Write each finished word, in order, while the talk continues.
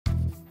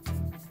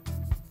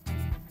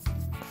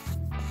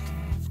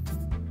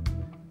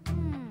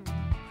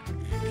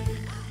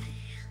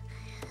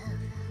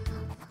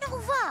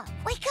Nova,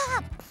 wake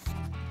up!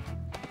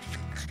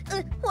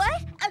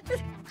 What?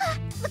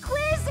 The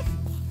quiz!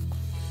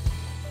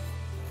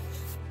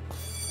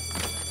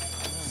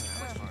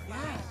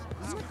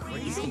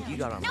 Crazy? You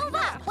got on.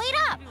 Nova, wait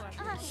up!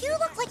 You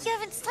look like you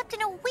haven't slept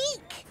in a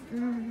week.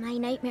 My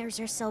nightmares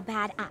are so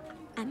bad,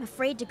 I'm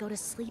afraid to go to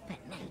sleep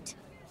at night.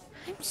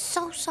 I'm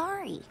so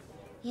sorry.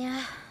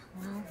 Yeah,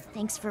 well,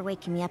 thanks for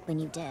waking me up when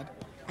you did.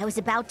 I was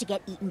about to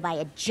get eaten by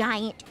a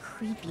giant,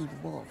 creepy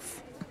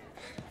wolf.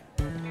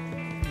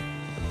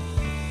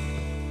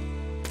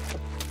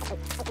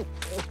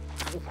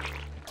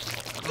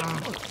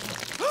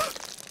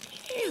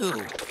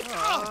 Ew.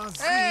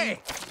 Hey!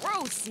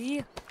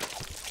 Grossy.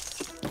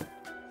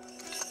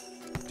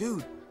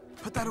 Dude,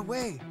 put that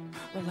away.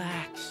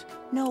 Relax.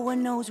 No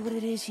one knows what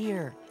it is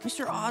here.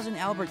 Mr. Oz and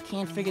Albert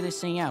can't figure this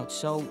thing out,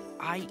 so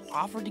I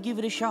offered to give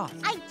it a shot.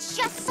 I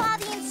just saw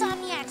the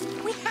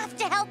Insomniacs. We have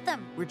to help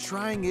them. We're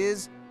trying,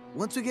 Iz.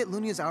 Once we get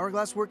Lunia's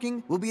hourglass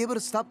working, we'll be able to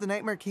stop the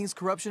Nightmare King's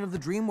corruption of the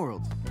dream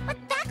world. But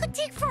that could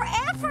take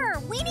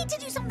forever. We need to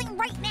do something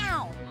right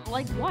now.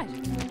 Like what?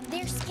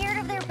 They're scared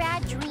of their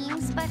bad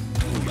dreams, but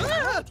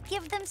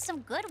give them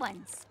some good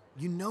ones.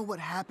 You know what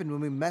happened when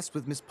we messed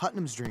with Miss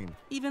Putnam's dream.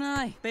 Even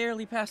I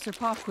barely passed her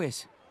pop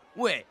quiz.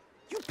 Wait,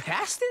 you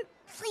passed it?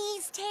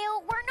 Please,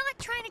 Teo, we're not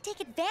trying to take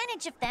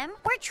advantage of them.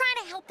 We're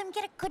trying to help them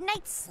get a good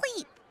night's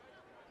sleep.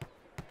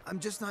 I'm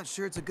just not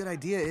sure it's a good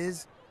idea,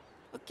 Iz.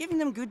 But giving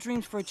them good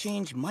dreams for a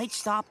change might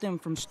stop them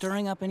from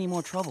stirring up any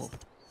more trouble.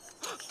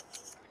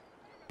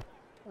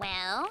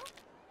 Well?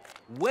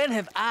 When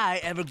have I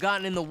ever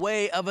gotten in the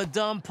way of a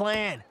dumb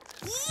plan?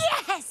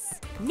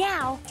 Yes!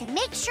 Now, to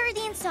make sure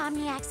the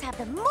Insomniacs have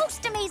the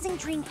most amazing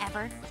dream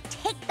ever,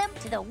 take them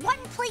to the one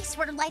place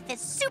where life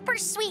is super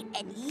sweet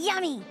and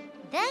yummy,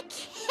 the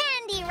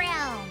Candy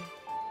Realm.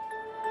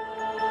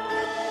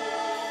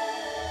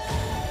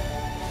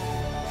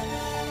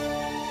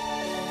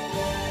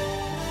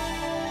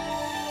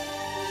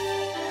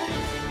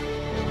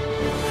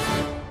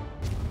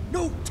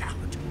 No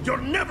talent. You're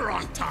never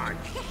on time.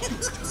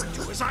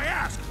 Do as I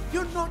ask.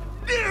 You're not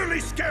nearly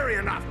scary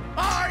enough.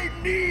 I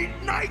need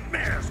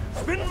nightmares.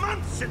 It's been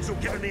months since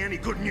you've given me any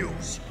good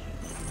news.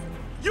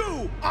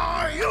 You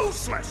are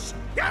useless.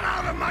 Get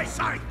out of my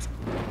sight.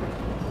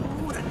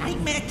 Ooh, the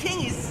Nightmare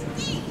King is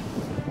steep.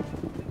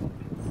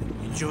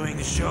 Enjoying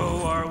the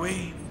show, are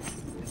we?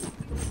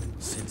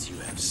 Since you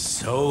have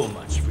so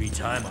much free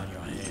time on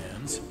your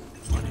hands,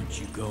 why don't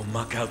you go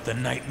muck out the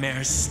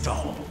nightmare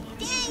stall?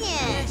 Dang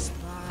it!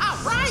 All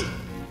right!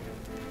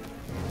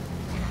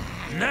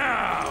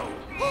 Now!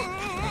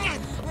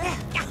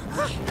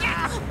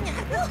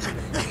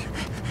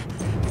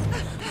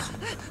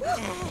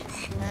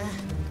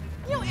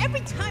 You know, every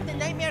time the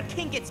Nightmare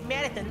King gets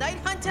mad at the Night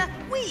Hunter,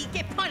 we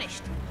get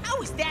punished.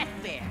 How is that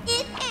fair?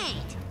 It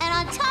ain't. And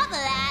on top of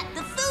that,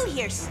 the food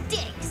here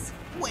stinks.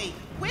 Wait,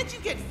 where'd you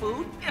get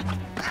food?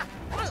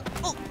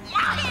 Oh,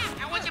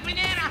 I want the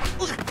banana.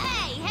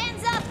 Hey,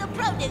 hands off the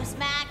produce,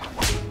 Mac.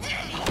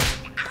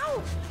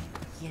 Ow!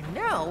 You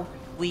know,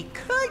 we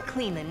could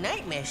clean the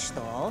Nightmare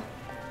stall,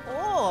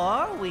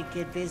 or we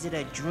could visit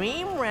a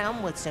dream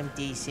realm with some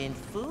decent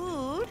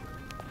food.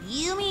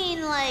 You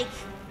mean like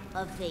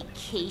a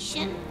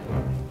vacation?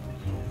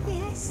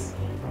 Yes.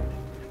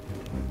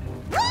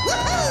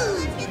 Woohoo!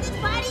 Let's get this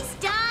party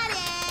started!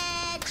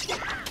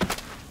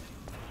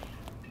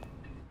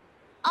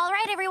 All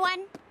right,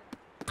 everyone.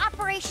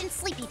 Operation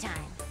Sleepy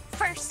Time.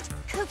 First,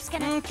 Coop's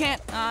gonna...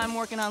 Can't. I'm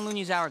working on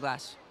Lunia's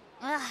hourglass.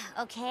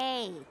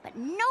 Okay, but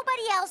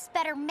nobody else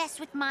better mess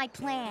with my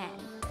plan.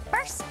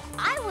 First,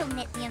 I will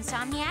knit the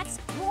Insomniacs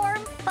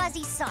warm,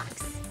 fuzzy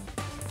socks.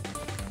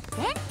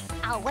 Then,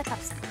 I'll whip up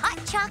some hot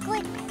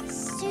chocolate and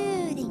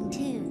soothing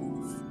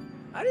tunes.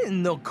 I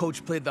didn't know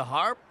Coach played the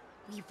harp.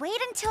 We wait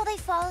until they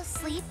fall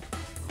asleep.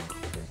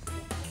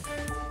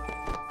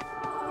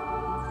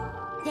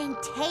 Then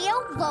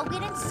Teo,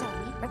 Logan, and Zoe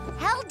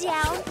rappel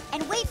down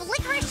and wave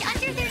licorice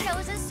under their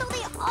noses so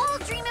they all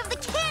dream of the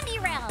Candy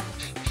Realm.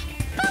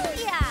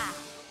 Booyah!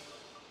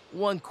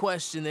 One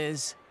question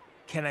is,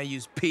 can I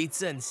use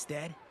pizza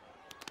instead?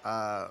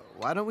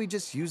 Why don't we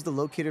just use the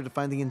locator to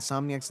find the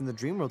Insomniacs in the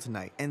dream world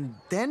tonight, and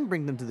then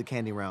bring them to the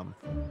Candy Realm?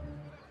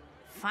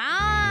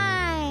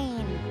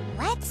 Fine.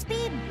 Let's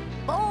be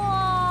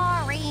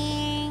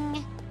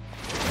boring.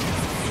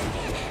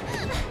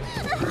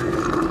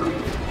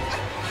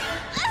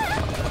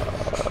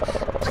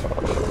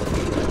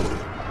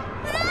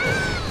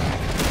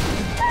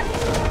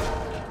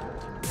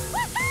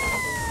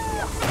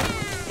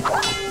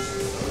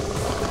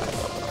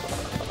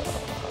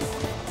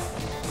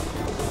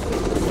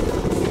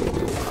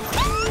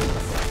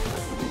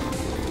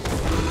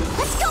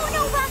 Let's go,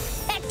 Nova!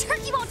 That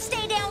turkey won't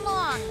stay down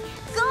long.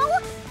 Go?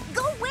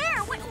 Go where?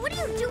 What are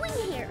you doing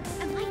here?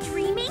 Am I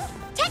dreaming?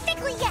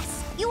 Technically,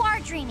 yes, you are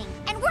dreaming,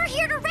 and we're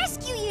here to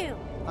rescue you.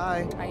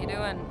 Hi. How you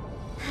doing?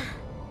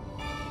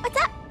 What's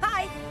up?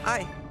 Hi.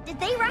 Hi. Did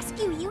they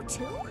rescue you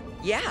too?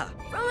 Yeah.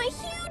 From a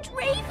huge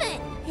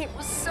raven. It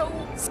was so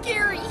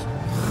scary.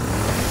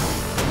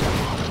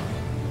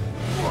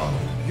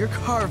 Whoa, your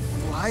car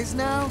flies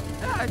now?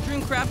 I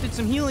dream crafted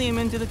some helium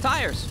into the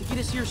tires to get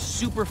us here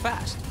super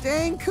fast.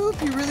 Dang,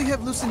 Coop, you really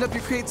have loosened up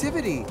your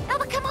creativity. Oh,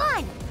 but come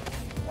on!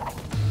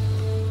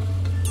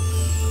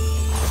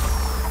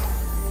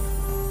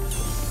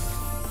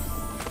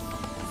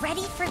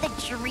 Ready for the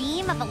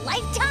dream of a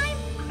lifetime?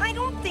 I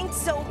don't think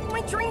so.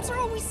 My dreams are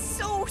always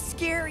so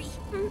scary.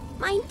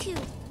 Mine too.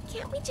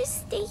 Can't we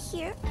just stay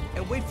here?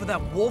 And wait for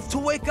that wolf to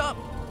wake up?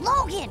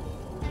 Logan!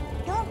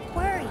 Don't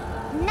worry.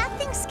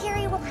 Nothing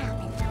scary will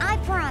happen. I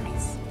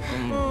promise.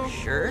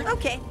 Sure?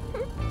 Okay.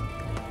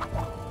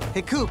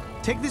 Hey, Coop,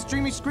 take this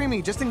dreamy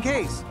screamy just in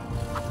case.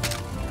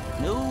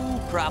 No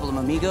problem,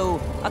 amigo.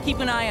 I'll keep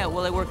an eye out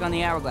while I work on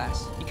the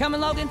hourglass. You coming,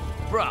 Logan?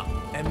 Bro,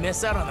 and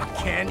miss out on the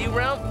candy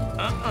realm?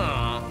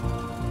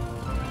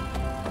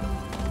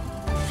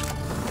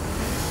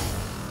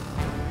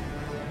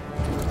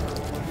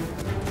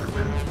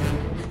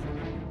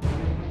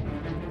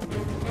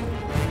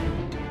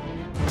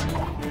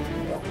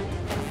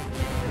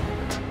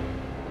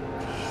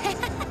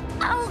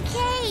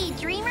 Okay,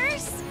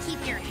 dreamers.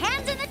 Keep your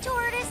hands in the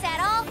tortoise at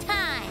all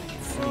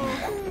times.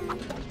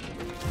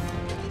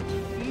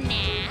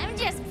 Nah, I'm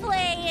just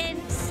playing.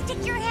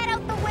 Stick your head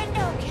out the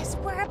window, because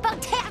we're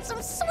about to have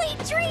some sweet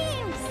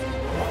dreams.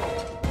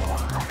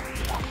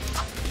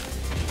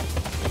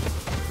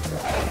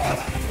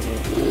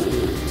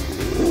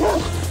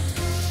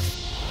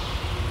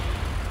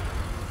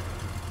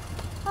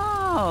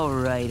 All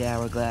right,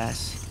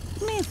 Hourglass.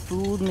 You may have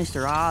fooled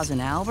Mr. Oz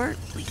and Albert,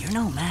 but you're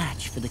no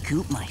match for the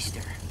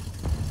Koopmeister.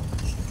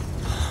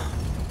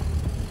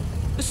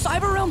 The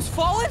Cyber Realm's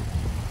fallen?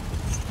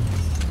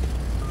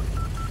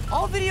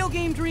 All video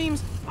game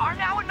dreams are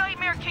now a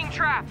Nightmare King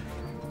trap.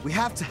 We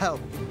have to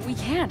help. We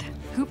can't.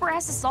 Cooper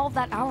has to solve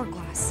that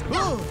hourglass.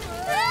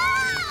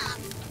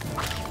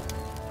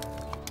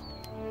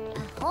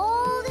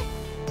 Hold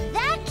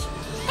that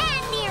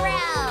candy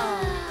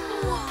realm.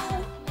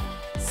 Whoa!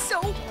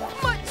 So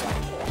much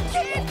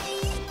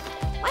candy!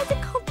 Why is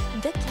it called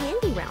the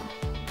Candy Realm?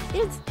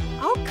 There's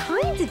all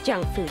kinds of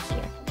junk food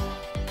here.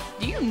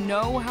 Do you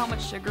know how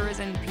much sugar is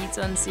in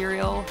pizza and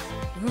cereal?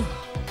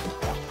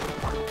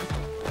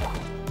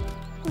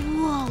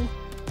 Whoa.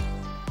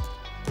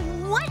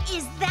 What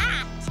is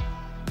that?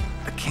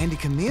 A candy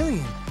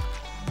chameleon.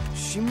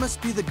 She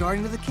must be the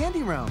guardian of the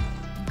candy realm.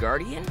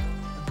 Guardian?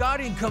 The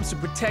Guardian comes to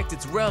protect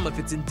its realm if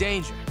it's in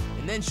danger,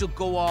 and then she'll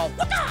go all...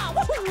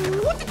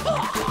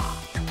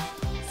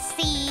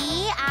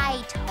 See,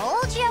 I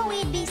told you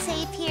we'd be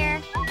safe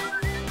here.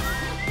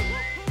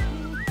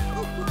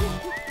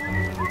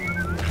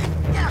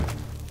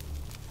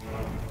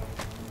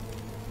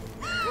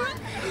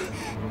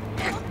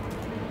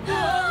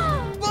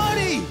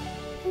 Buddy!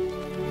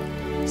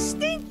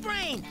 Stink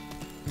brain!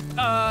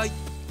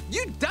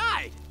 You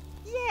died!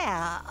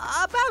 Yeah,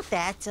 about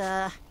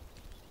that,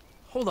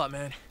 Hold up,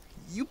 man.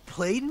 You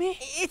played me?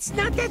 it's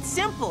not that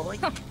simple.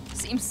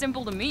 Seems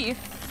simple to me.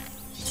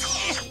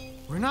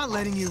 We're not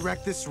letting you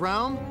wreck this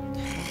realm.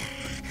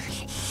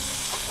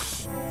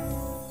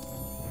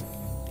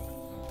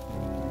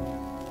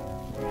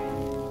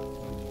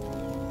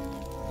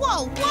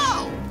 Whoa,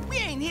 whoa! We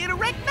ain't here to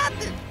wreck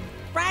nothing.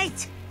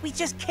 Right, we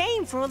just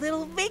came for a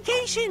little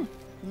vacation.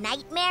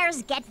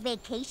 Nightmares get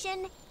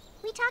vacation?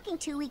 We talking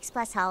 2 weeks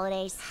plus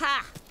holidays?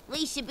 Ha!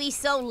 We should be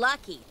so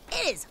lucky.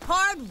 It is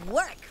hard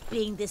work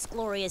being this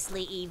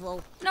gloriously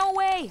evil. No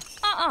way.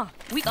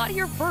 We got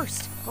here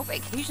first. Go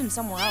vacation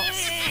somewhere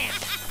else.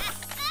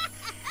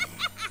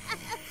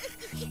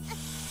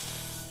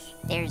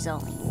 There's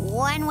only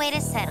one way to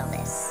settle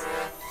this.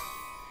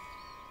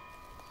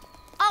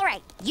 All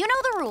right, you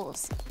know the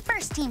rules.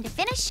 First team to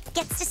finish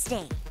gets to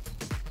stay.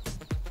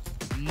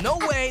 No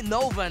way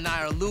Nova and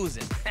I are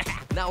losing.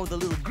 Not with a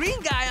little green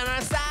guy on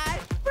our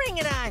side. Bring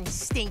it on,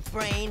 stink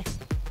brain.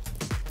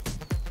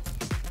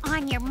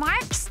 On your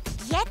marks,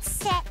 get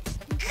set,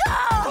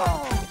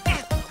 go!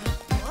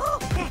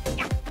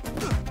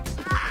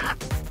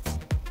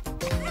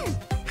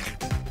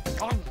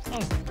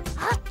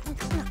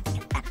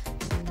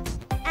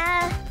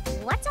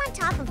 What's on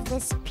top of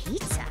this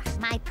pizza?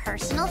 My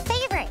personal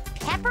favorite,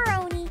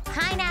 pepperoni,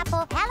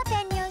 pineapple,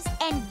 jalapenos,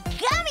 and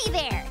gummy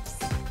bears.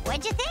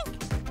 What'd you think?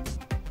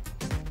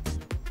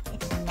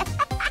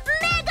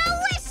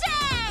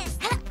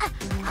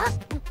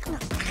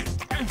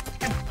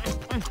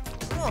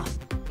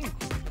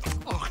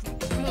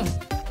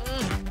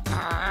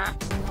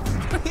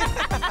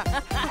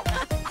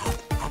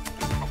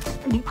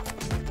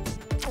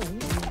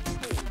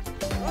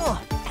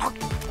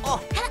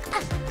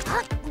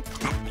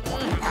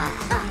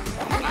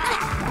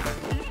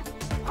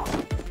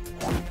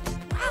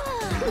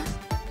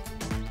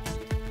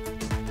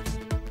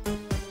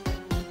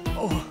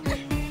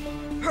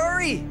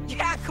 Hurry!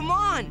 Yeah, come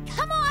on!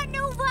 Come on,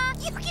 Nova!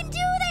 You can do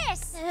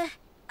this!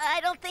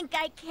 I don't think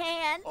I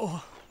can.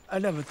 Oh, I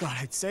never thought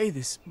I'd say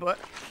this, but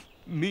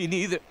me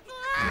neither.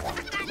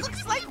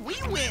 Looks like we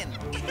win.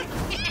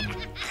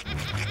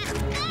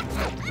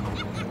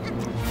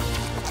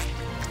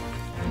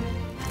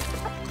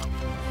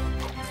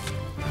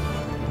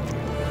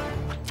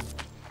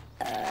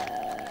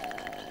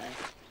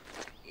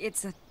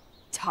 It's a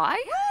tie?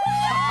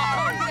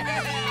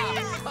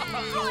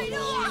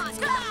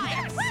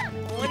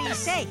 What do you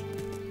say?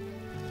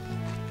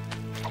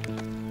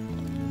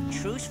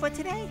 Truce for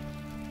today?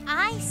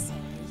 I say,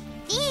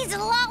 these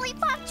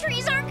lollipop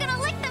trees aren't gonna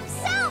lick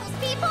themselves,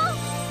 people!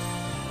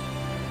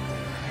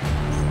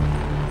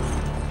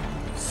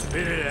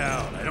 Spit it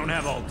out. I don't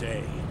have all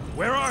day.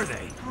 Where are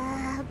they?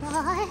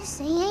 Boss,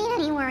 he ain't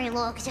anywhere he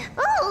looked.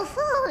 Oh,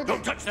 food!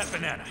 Don't touch that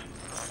banana.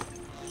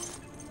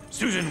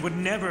 Susan would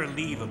never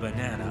leave a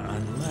banana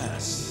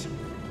unless...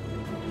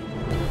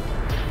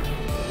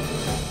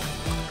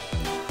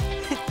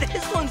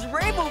 This one's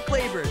rainbow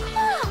flavored.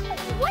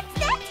 What's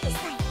that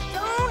taste like?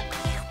 Don't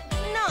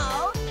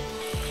know.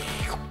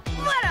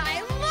 But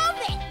I love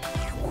it!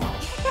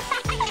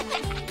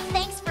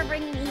 Thanks for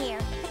bringing me here.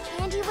 The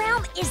candy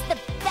realm is the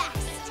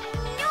best.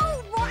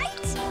 No,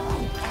 right?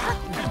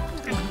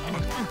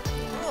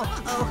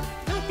 Uh-oh.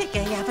 I think I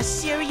have a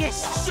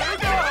serious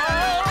sugar!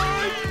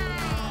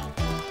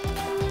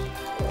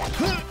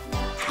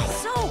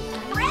 So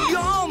red!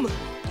 Yum!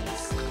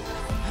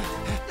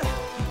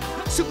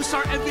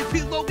 Superstar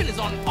MVP Logan is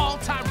on an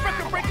all-time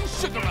record-breaking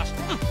sugar rush.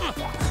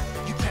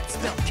 You can't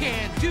spell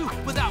can-do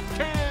without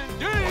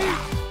candy.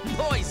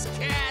 Noise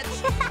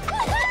catch.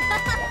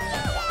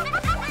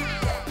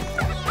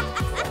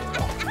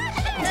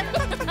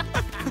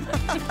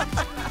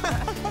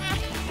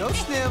 Go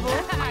snivel.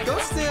 Go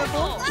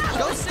snivel.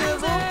 Go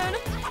snivel.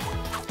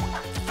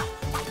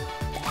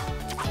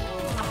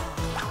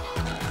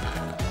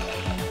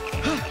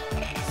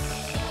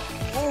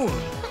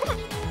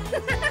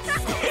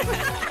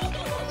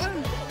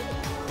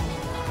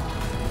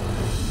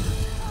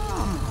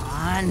 Come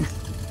on.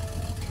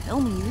 Tell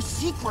me your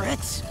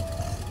secrets.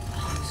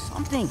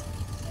 Something.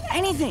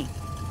 Anything.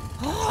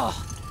 Oh.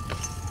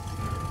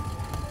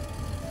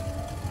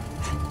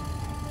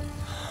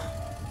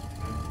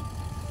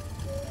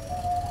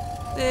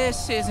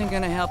 This isn't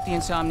gonna help the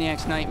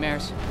Insomniacs'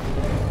 nightmares.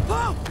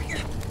 Oh!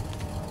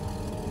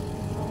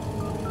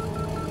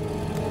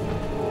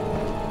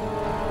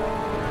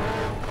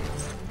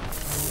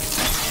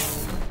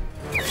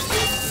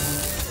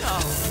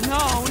 No,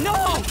 no, no!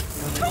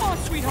 Come on,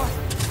 sweetheart!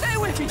 Stay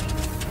with me!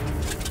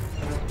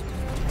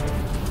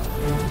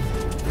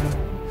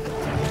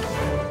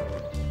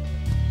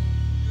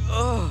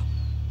 Ugh.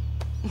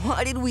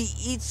 Why did we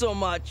eat so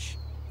much?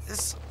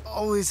 This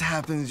always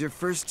happens your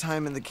first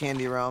time in the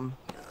candy realm.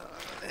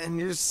 And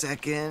your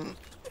second.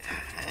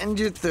 And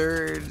your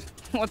third.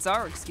 What's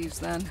our excuse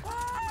then?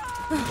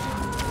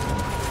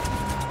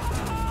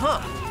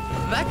 Huh.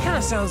 That kind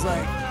of sounds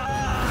like...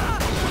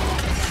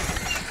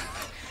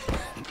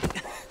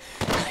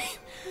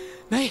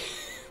 Night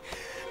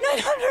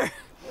Hunter!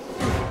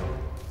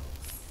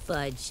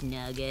 Fudge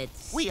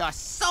nuggets. We are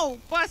so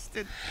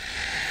busted.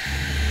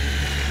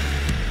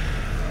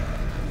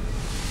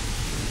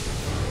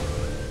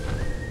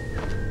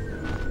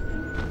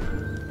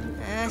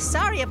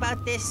 Sorry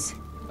about this.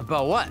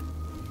 About what?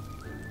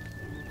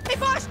 Hey,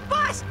 boss!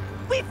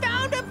 We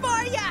found it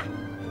for ya!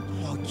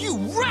 Oh, you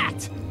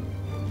rat!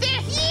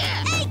 They're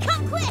here! Hey,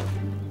 come quick!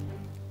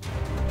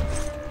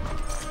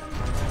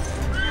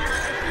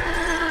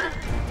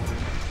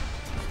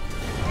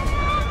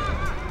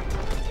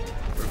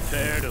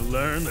 Prepare to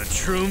learn the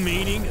true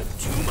meaning of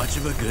too much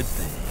of a good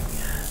thing.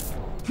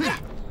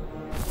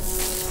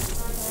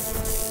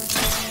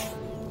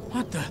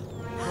 What the?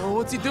 Oh,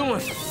 what's he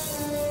doing?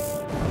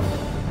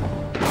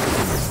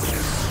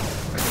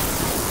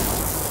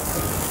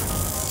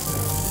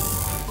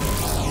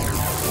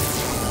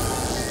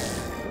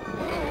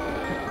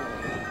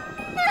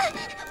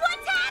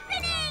 What's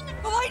happening?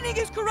 The lightning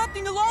is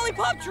corrupting the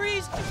lollipop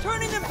trees,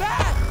 turning them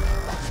bad!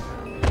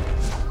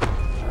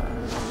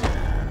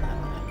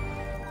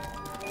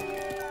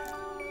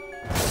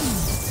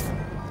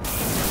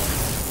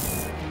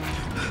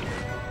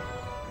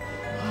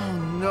 Oh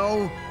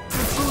no. The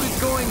food is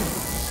going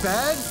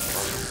bad?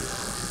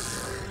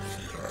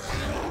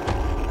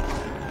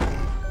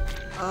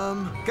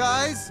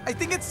 Guys, I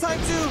think it's time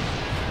to...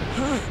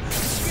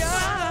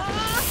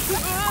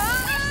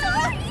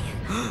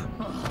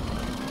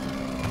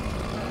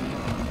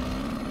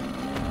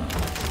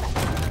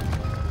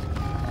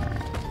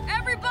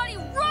 Everybody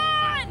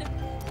run!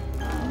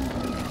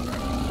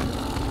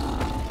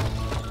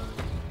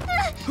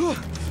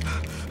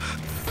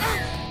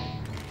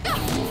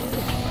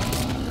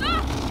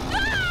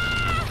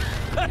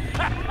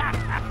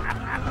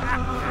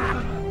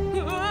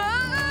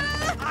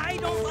 I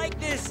don't like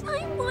this.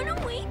 I want to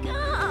wake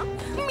up.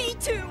 Me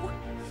too.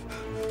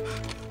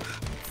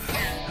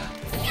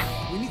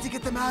 We need to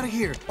get them out of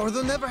here, or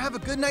they'll never have a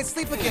good night's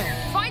sleep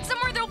again. Find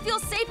somewhere they'll feel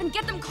safe and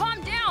get them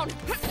calmed down.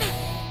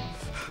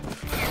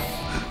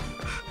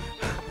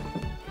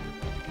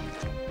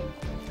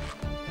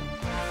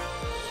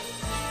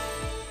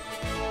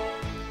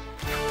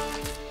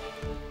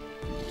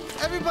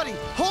 Everybody,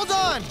 hold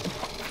on!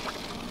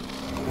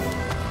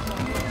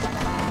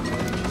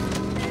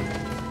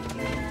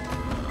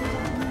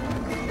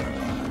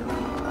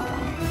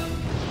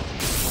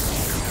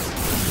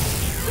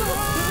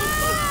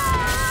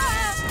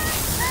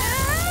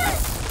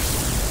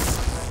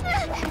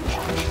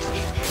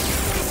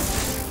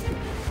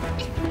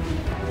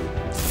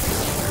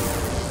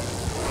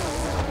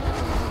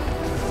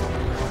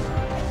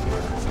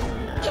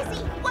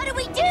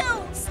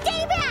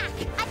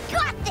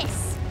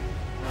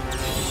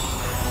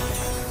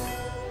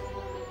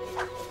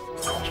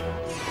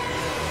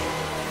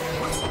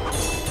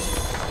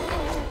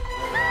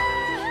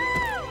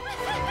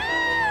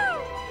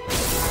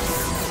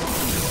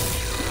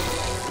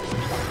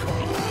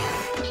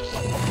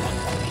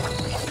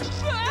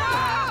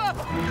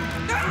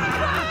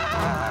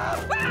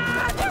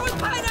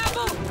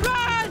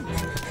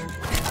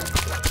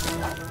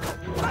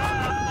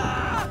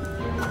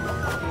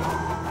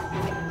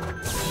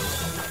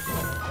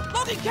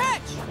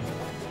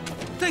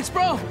 Thanks,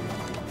 bro!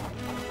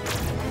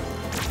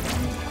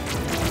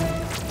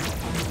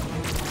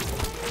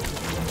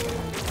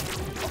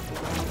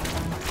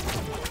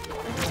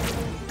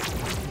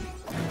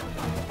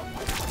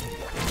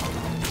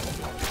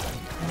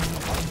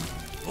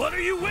 What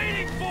are you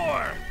waiting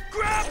for?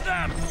 Grab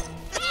them!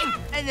 Nah.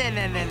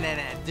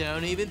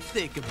 Don't even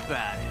think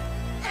about it.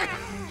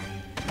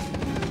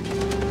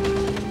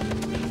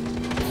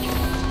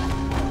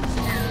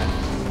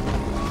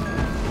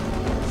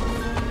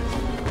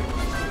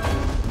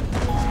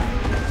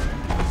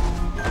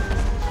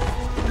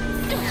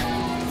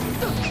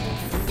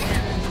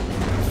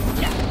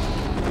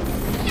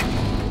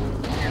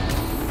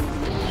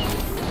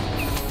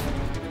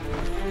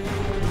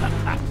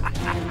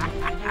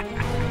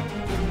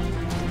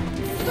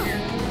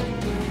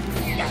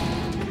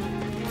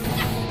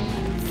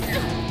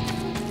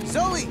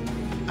 Zoe,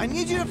 I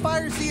need you to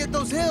fire Izzie at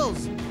those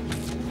hills.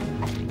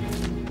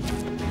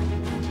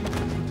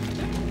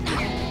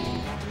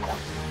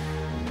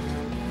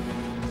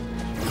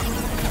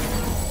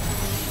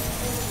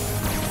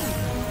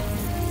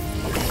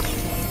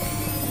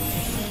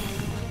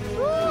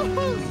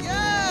 Woo-hoo,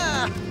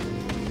 yeah!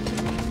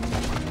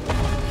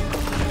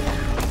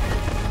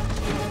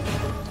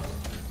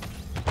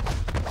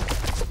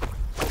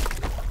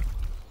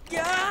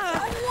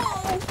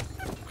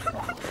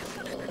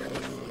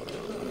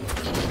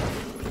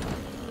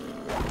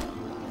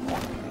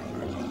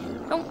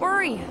 Don't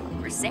worry,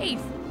 we're safe.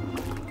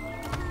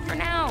 For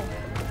now.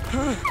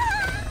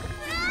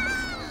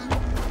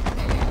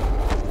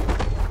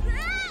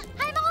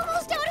 I'm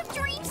almost out of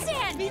dream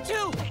sand. Me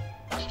too!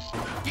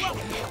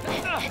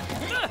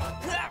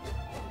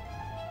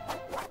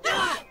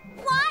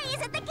 Why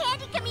isn't the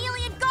Candy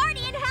Chameleon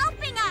Guardian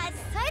helping us?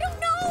 I don't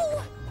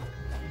know.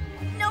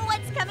 No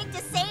one's coming to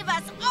save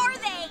us, are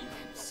they?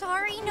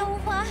 Sorry,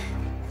 Nova.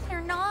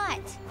 They're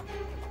not.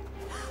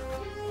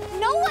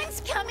 No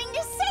one's coming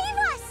to save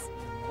us.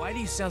 Why do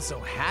you sound so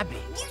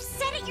happy? You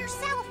said it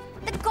yourself.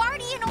 The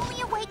Guardian only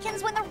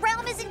awakens when the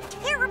realm is in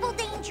terrible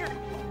danger.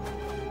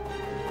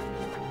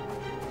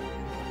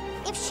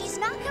 If she's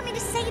not coming to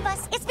save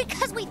us, it's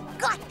because we've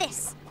got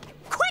this.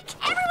 Quick,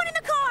 everyone in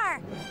the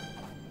car!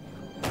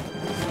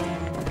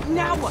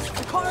 Now what?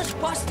 The car's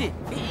busted.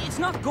 It's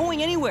not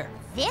going anywhere.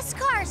 This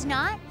car's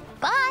not,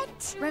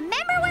 but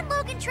remember when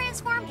Logan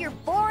transformed your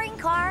boring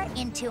car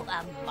into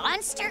a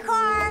monster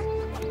car?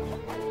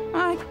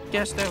 I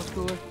guess that was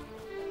cooler.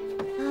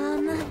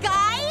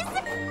 Guys?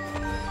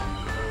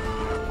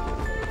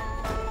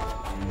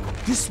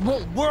 This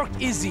won't work,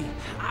 Izzie.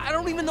 I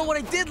don't even know what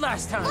I did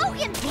last time.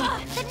 Logan! The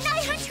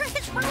Night Hunter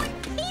has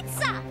ruined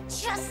pizza!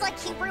 Just like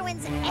he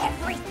ruins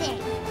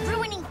everything.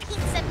 Ruining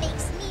pizza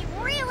makes me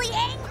really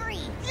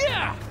angry.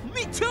 Yeah,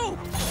 me too.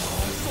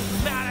 So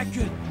mad I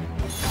could.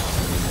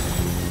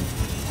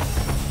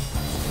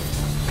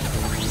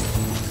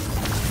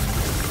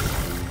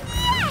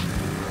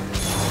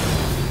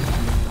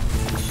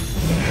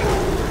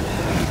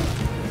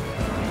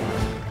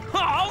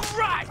 All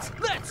right,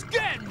 let's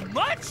get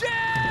munching!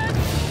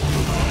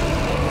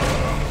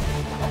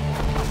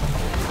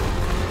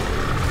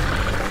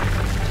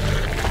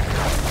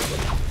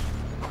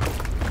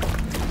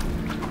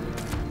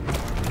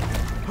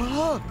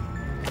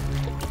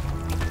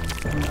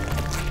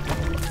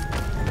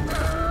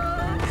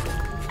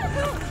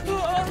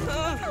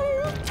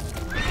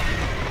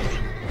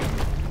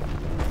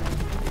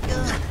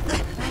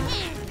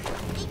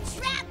 They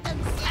trapped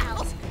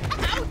themselves.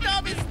 How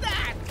dumb is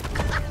that?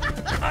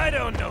 I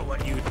don't know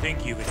what you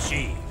think you've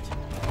achieved.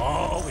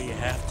 All we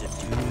have to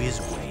do is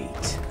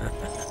wait.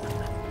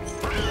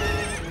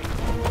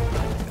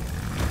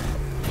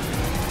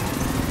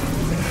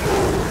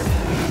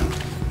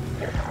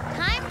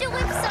 Time to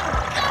whip some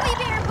gummy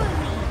bear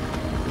booty.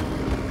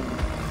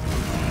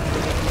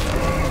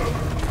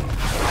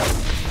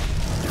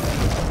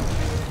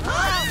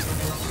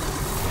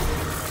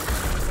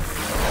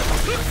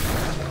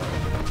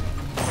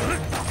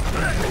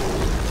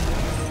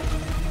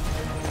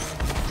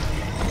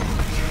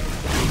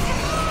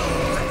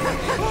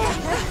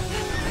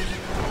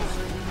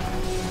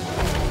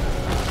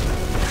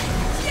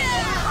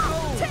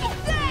 Take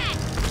that!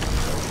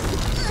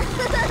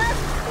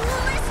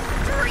 Coolest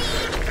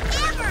dream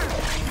ever!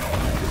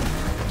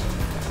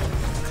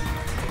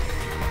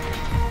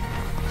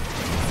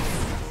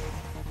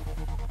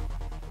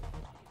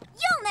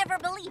 You'll never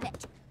believe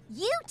it.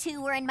 You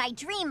two were in my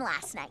dream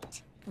last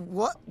night.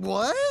 What?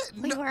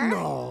 We were?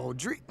 No,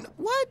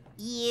 what?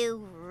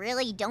 You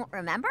really don't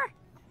remember?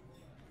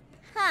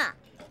 Huh.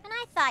 And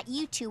I thought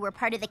you two were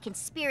part of the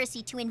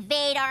conspiracy to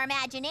invade our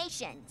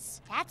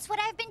imaginations. That's what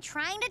I've been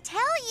trying to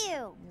tell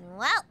you.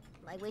 Well,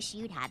 I wish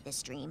you'd had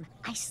this dream.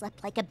 I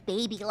slept like a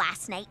baby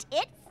last night.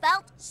 It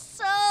felt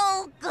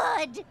so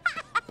good.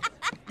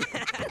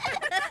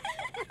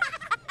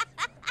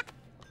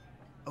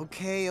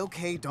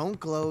 Okay, don't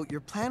gloat.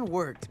 Your plan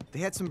worked. They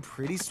had some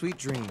pretty sweet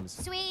dreams.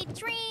 Sweet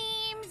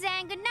dreams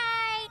and good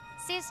night.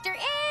 Sister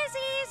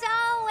Izzie's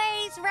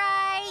always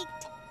right.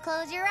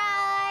 Close your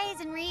eyes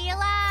and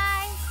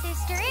realize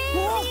Sister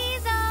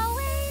Izzie's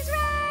always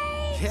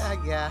right.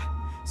 Yeah.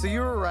 So you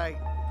were right.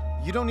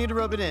 You don't need to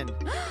rub it in.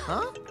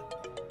 Huh?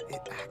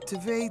 It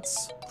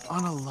activates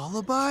on a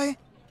lullaby?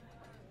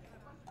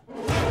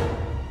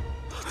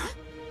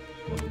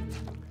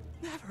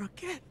 Never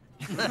again.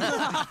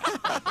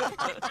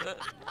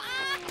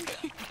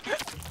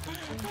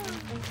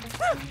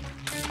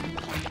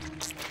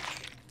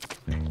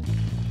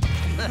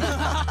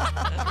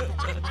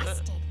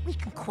 We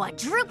can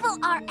quadruple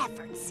our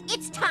efforts.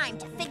 It's time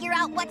to figure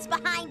out what's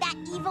behind that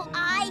evil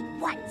eye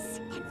once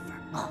and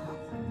for all.